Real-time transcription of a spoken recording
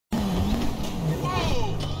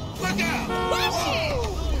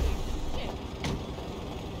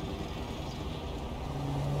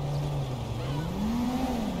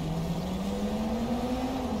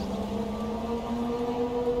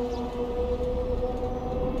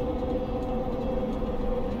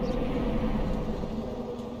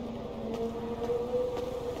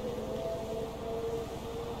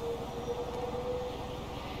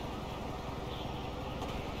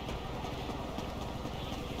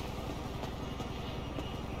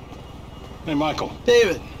Hey, Michael.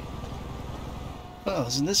 David. Well,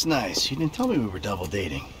 isn't this nice? You didn't tell me we were double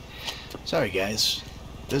dating. Sorry, guys.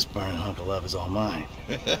 This burning hunk of love is all mine.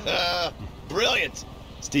 Brilliant!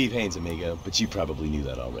 Steve Haynes, amigo, but you probably knew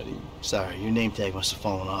that already. Sorry, your name tag must have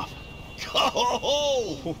fallen off.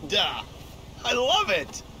 Oh, duh! I love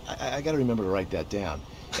it! I gotta remember to write that down.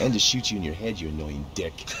 And to shoot you in your head, you annoying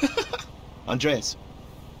dick. Andreas,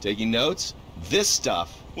 taking notes? This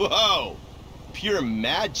stuff, whoa! Pure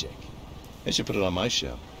magic. I should put it on my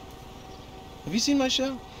show. Have you seen my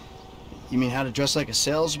show? You mean how to dress like a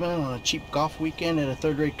salesman on a cheap golf weekend at a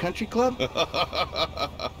third-rate country club?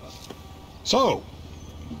 So,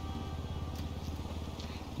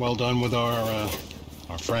 well done with our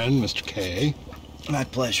friend, Mr. K. My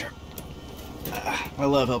pleasure. I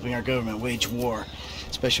love helping our government wage war,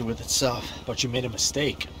 especially with itself. But you made a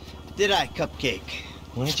mistake. Did I, Cupcake?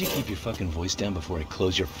 Why don't you keep your fucking voice down before I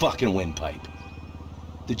close your fucking windpipe?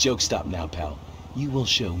 The joke stopped now, pal. You will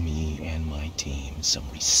show me and my team some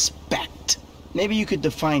respect. Maybe you could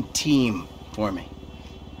define team for me.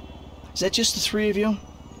 Is that just the three of you?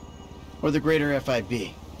 Or the greater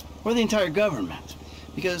FIB? Or the entire government?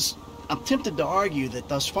 Because I'm tempted to argue that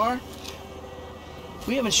thus far,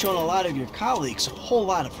 we haven't shown a lot of your colleagues a whole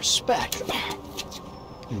lot of respect.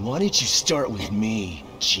 And why don't you start with me,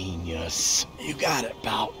 genius? You got it,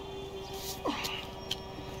 pal.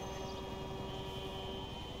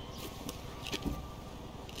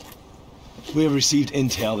 We have received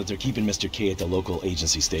intel that they're keeping Mr. K at the local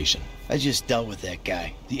agency station. I just dealt with that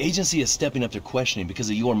guy. The agency is stepping up their questioning because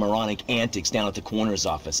of your moronic antics down at the coroner's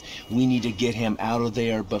office. We need to get him out of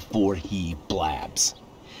there before he blabs.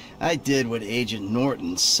 I did what Agent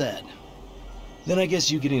Norton said. Then I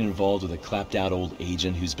guess you getting involved with a clapped-out old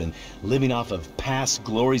agent who's been living off of past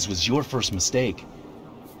glories was your first mistake.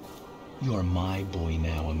 You are my boy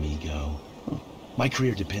now, amigo. My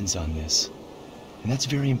career depends on this, and that's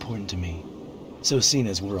very important to me. So seeing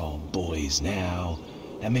as we're all boys now,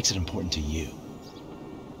 that makes it important to you.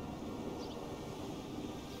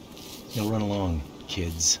 Now run along,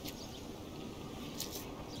 kids.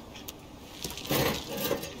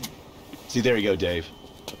 See, there you go, Dave.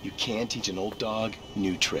 You can teach an old dog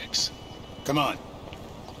new tricks. Come on.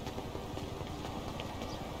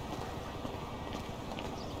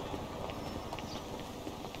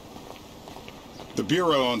 The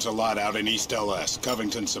Bureau owns a lot out in East LS,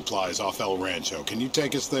 Covington Supplies off El Rancho. Can you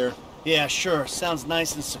take us there? Yeah, sure. Sounds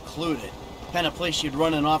nice and secluded. Kind of place you'd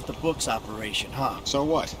run an off-the-books operation, huh? So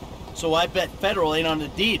what? So I bet federal ain't on the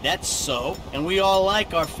deed, that's so. And we all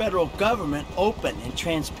like our federal government open and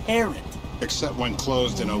transparent. Except when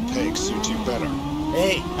closed and opaque suits you better.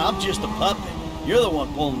 Hey, I'm just a puppet. You're the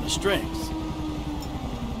one pulling the strings.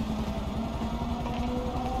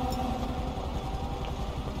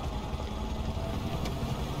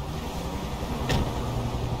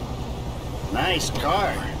 Nice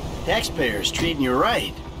car. Taxpayers treating you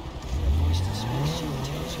right.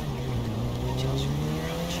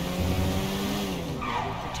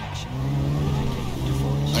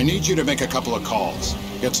 I need you to make a couple of calls.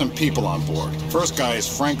 Get some people on board. First guy is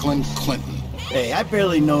Franklin Clinton. Hey, I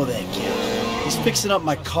barely know that kid. He's fixing up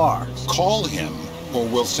my car. Call him, or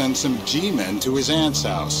we'll send some G-men to his aunt's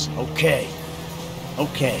house. Okay.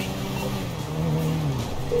 Okay.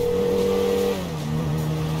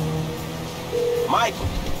 Michael,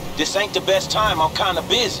 this ain't the best time. I'm kinda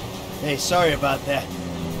busy. Hey, sorry about that.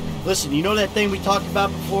 Listen, you know that thing we talked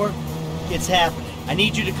about before? It's happening. I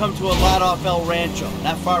need you to come to a lot off El Rancho,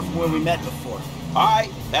 not far from where we met before.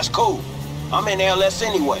 Alright, that's cool. I'm in LS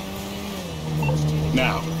anyway.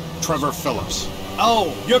 Now, Trevor Phillips.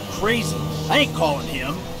 Oh, you're crazy. I ain't calling him.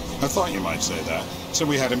 I thought you might say that, so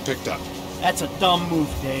we had him picked up. That's a dumb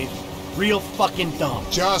move, Dave. Real fucking dumb.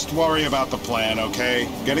 Just worry about the plan, okay?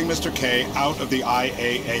 Getting Mr. K out of the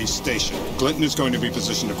IAA station. Clinton is going to be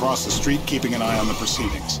positioned across the street, keeping an eye on the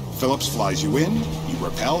proceedings. Phillips flies you in, you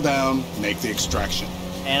rappel down, make the extraction.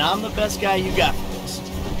 And I'm the best guy you got for this.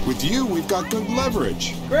 With you, we've got good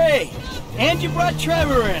leverage. Great. And you brought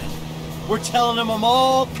Trevor in. We're telling him I'm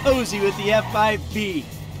all cozy with the FIB.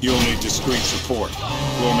 You'll need discreet support.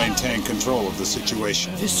 We'll maintain control of the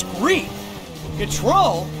situation. Discreet?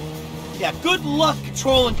 Control? Yeah, good luck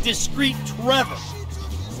controlling discreet Trevor.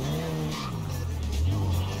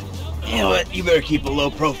 You know what? You better keep a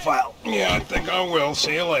low profile. Yeah, I think I will.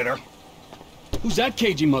 See you later. Who's that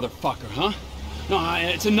cagey motherfucker, huh? No,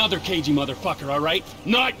 it's another cagey motherfucker, all right?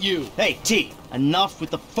 Not you! Hey, T, enough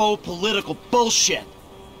with the faux political bullshit.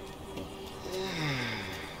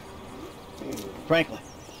 Franklin,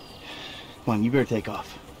 come on, you better take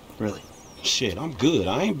off. Really. Shit, I'm good.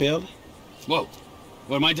 I ain't bailed. Whoa.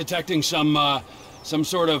 What, am I detecting some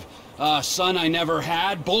sort of son I never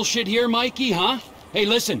had bullshit here, Mikey, huh? Hey,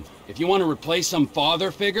 listen, if you want to replace some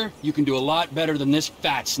father figure, you can do a lot better than this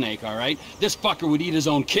fat snake, all right? This fucker would eat his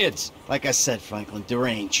own kids. Like I said, Franklin,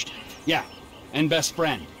 deranged. Yeah, and best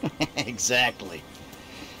friend. Exactly.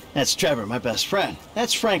 That's Trevor, my best friend.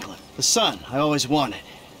 That's Franklin, the son I always wanted.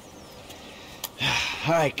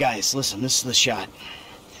 All right, guys, listen, this is the shot.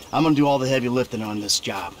 I'm gonna do all the heavy lifting on this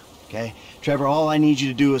job, okay? Trevor, all I need you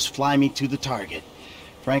to do is fly me to the target.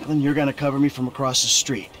 Franklin, you're gonna cover me from across the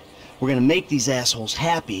street. We're gonna make these assholes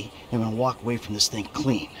happy, and we're gonna walk away from this thing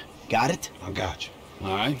clean. Got it? I got you.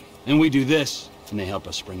 All right, and we do this, and they help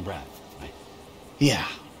us spring Brad, right? Yeah.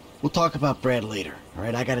 We'll talk about Brad later, all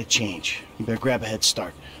right? I gotta change. You better grab a head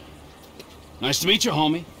start. Nice to meet you,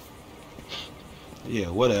 homie. Yeah,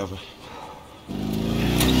 whatever.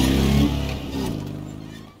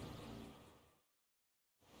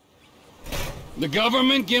 The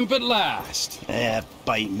government gimp at last.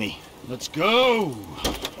 Bite me. Let's go.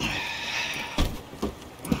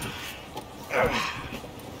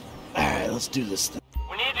 Alright, let's do this thing.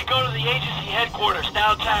 We need to go to the agency headquarters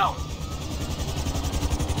downtown.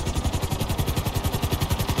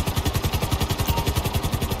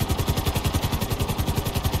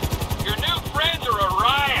 Your new friends are a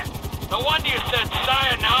riot. No wonder you said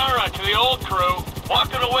sayonara to the old crew.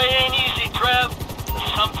 Walking away ain't easy, Trev.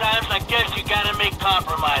 Sometimes I guess you gotta make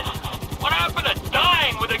compromises. What happened to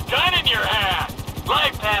dying with a gun in your hand?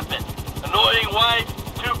 Life happened. Annoying wife,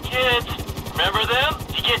 2 kids. Remember them?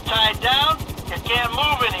 You get tied down, you can't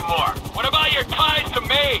move anymore. What about your ties to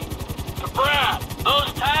me? To Brad?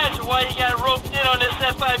 Those ties are why you got roped in on this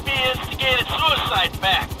FIB instigated suicide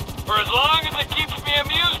pact. For as long as it keeps me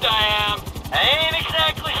amused, I am. I ain't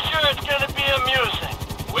exactly sure it's gonna be amusing.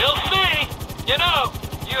 We'll see. You know,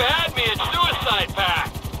 you had me at suicide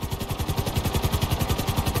pact.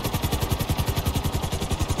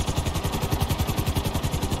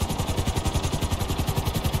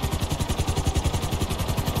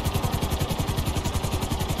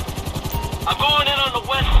 I'm going in on the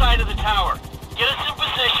west side of the tower. Get us in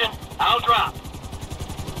position, I'll drop.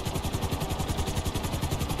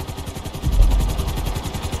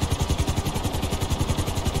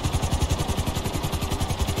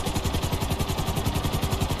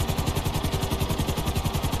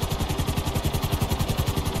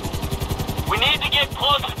 We need to get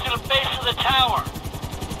closer to the base of the tower.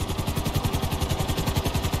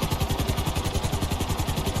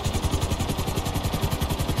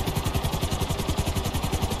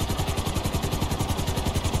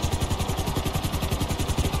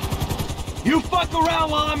 You fuck around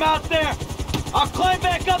while I'm out there. I'll climb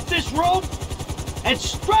back up this rope and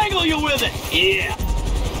strangle you with it. Yeah.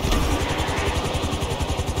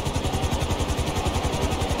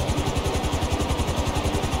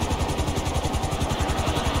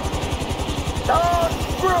 Don't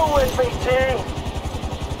screw with me, T.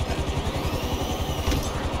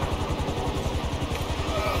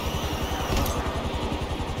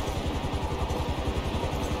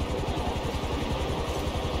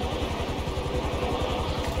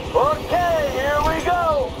 Okay, here we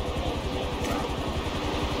go.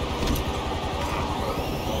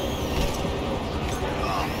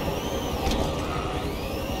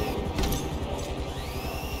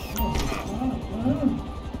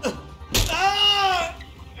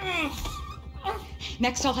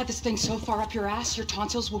 Next, I'll have this thing so far up your ass, your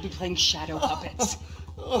tonsils will be playing shadow puppets.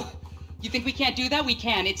 You think we can't do that? We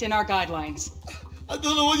can. It's in our guidelines. I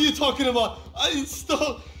don't know what you're talking about. I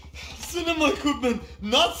installed cinema equipment,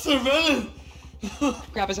 not surveillance.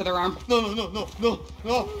 Grab his other arm. No.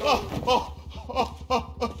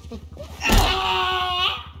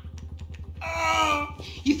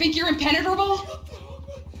 You think you're impenetrable?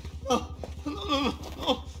 No.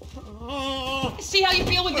 See how you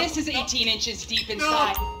feel when this is 18 inches deep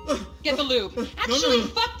inside. Get the lube. Actually,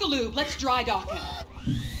 fuck the lube. Let's dry dock him.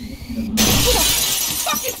 Who the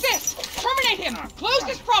fuck is this? Terminate him. Close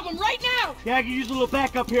this problem right now. Yeah, I can use a little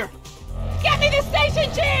backup here. Get me the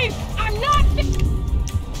station chief. I'm not.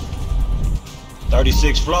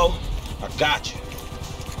 36 flow, I got you.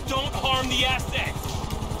 Don't harm the assets.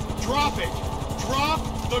 Drop it! Drop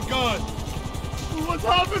the gun! What's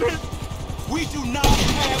happening? We do not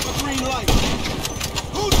have a green light!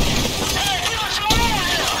 Hey, what's going on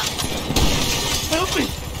here? Help me!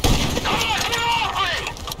 Come on, get off me!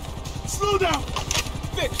 Slow down!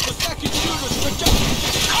 Fix the second shooter's projection!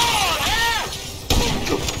 Come on, man!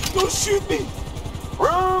 Don't shoot me!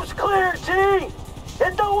 Room's clear, T!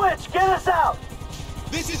 Hit the witch, get us out!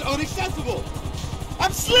 This is unacceptable!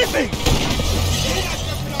 I'm slipping!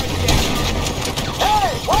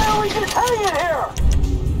 Hey, why are we just hanging here?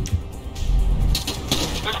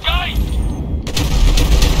 There's guys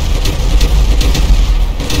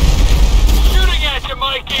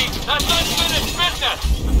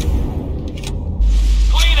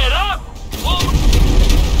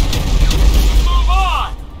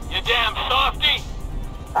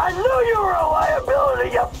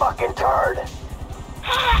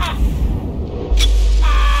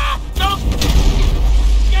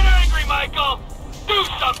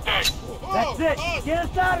shit! Get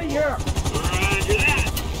us out of here! Roger that.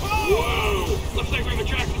 Whoa! Looks like we've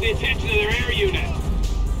attracted the attention of their air unit.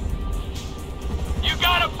 You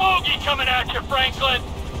got a bogey coming at you, Franklin!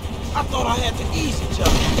 I thought I had the easy job.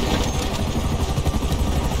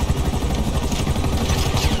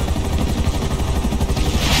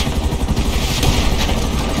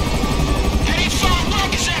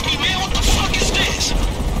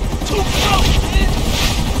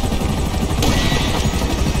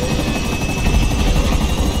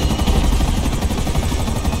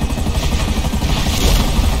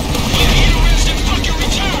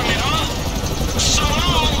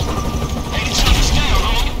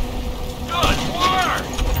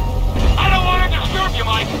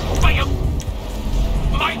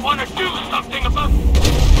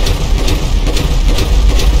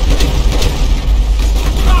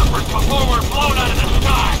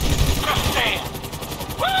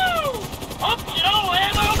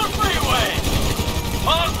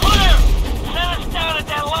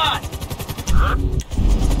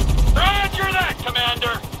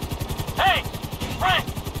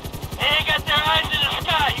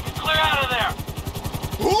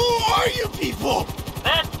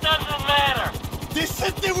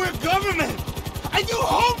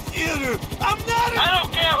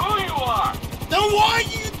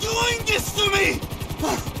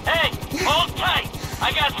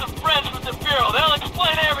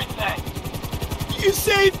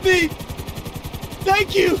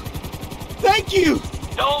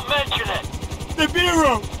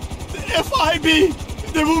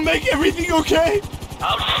 Okay?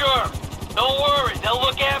 I'm sure. Don't worry, they'll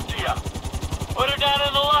look after you. Put her down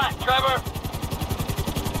in the lot, Trevor.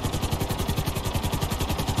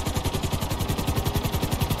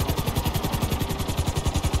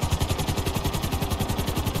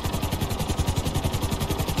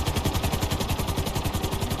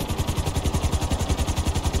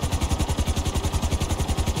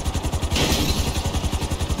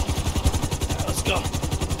 Let's go.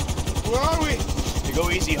 Where are we? You go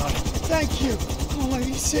easy on it. Thank you. Oh,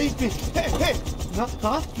 lady, save me. Hey, hey. No,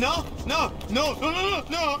 huh? No.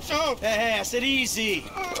 Hey, I said easy.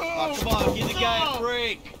 Oh, come on, give the guy a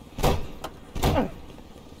break.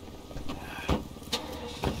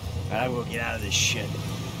 I will get out of this shit.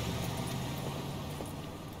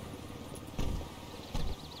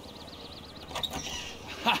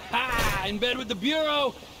 Ha ha! In bed with the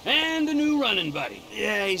Bureau and a new running buddy.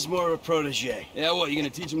 Yeah, he's more of a protege. Yeah, what, you gonna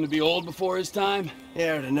teach him to be old before his time?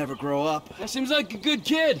 Yeah, or to never grow up. That seems like a good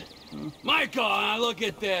kid. Michael, look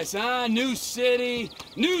at this, huh? New city,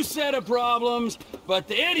 new set of problems, but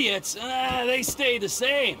the idiots, they stay the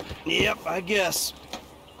same. Yep, I guess.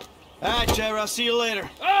 All right, Trevor, I'll see you later.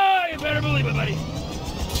 Oh, you better believe it, buddy.